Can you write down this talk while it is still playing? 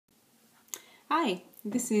Hi,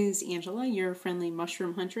 this is Angela, your friendly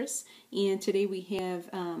mushroom huntress, and today we have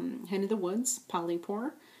Hen of the Woods,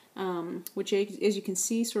 polypore, which as you can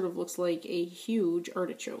see sort of looks like a huge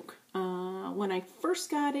artichoke. When I first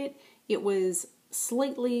got it, it was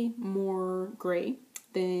slightly more gray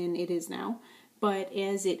than it is now, but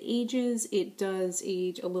as it ages, it does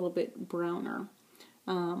age a little bit browner.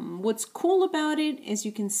 What's cool about it, as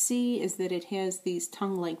you can see, is that it has these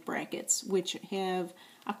tongue-like brackets, which have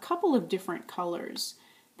a couple of different colors.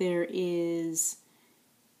 There is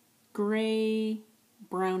gray,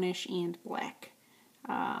 brownish, and black.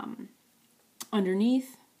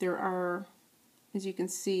 Underneath, there are, as you can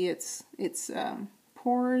see, it's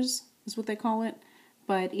pores is what they call it,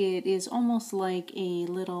 but it is almost like a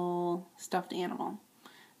little stuffed animal.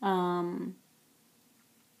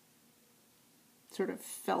 Sort of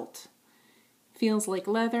felt. Feels like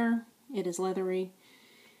leather. It is leathery.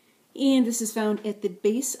 And this is found at the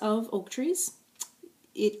base of oak trees.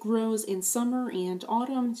 It grows in summer and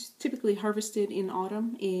autumn. It's typically harvested in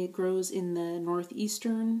autumn. It grows in the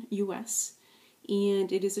northeastern U.S. and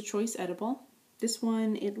it is a choice edible. This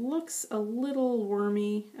one, it looks a little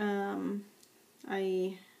wormy.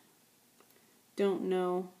 I don't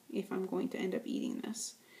know if I'm going to end up eating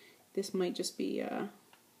this. This might just be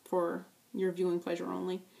for your viewing pleasure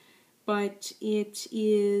only. But it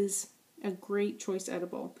is a great choice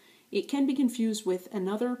edible. It can be confused with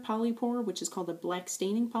another polypore, which is called a black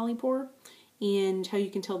staining polypore. And how you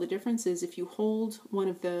can tell the difference is if you hold one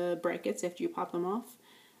of the brackets after you pop them off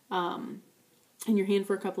in your hand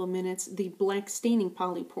for a couple of minutes, the black staining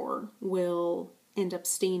polypore will end up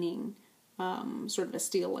staining sort of a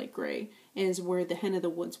steel-like gray, as where the Hen of the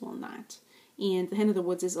Woods will not. And the Hen of the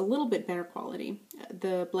Woods is a little bit better quality.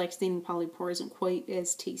 The black staining polypore isn't quite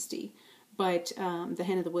as tasty, but the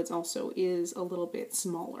Hen of the Woods also is a little bit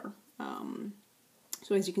smaller.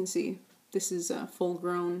 So as you can see, this is a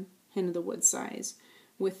full-grown Hen of the Woods size,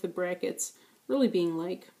 with the brackets really being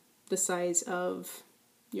like the size of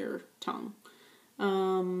your tongue.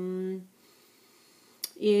 I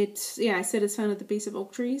said it's found at the base of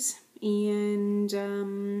oak trees, and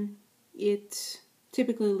it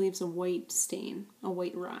typically leaves a white stain, a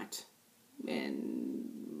white rot, and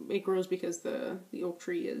it grows because the oak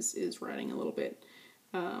tree is rotting a little bit.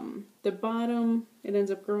 The bottom, it ends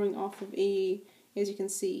up growing off of as you can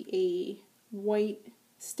see, a white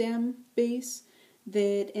stem base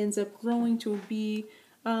that ends up growing to be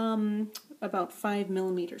about 5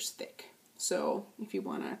 millimeters thick. So if you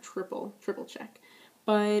want to triple check.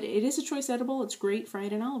 But it is a choice edible. It's great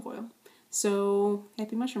fried in olive oil. So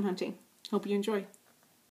happy mushroom hunting. Hope you enjoy.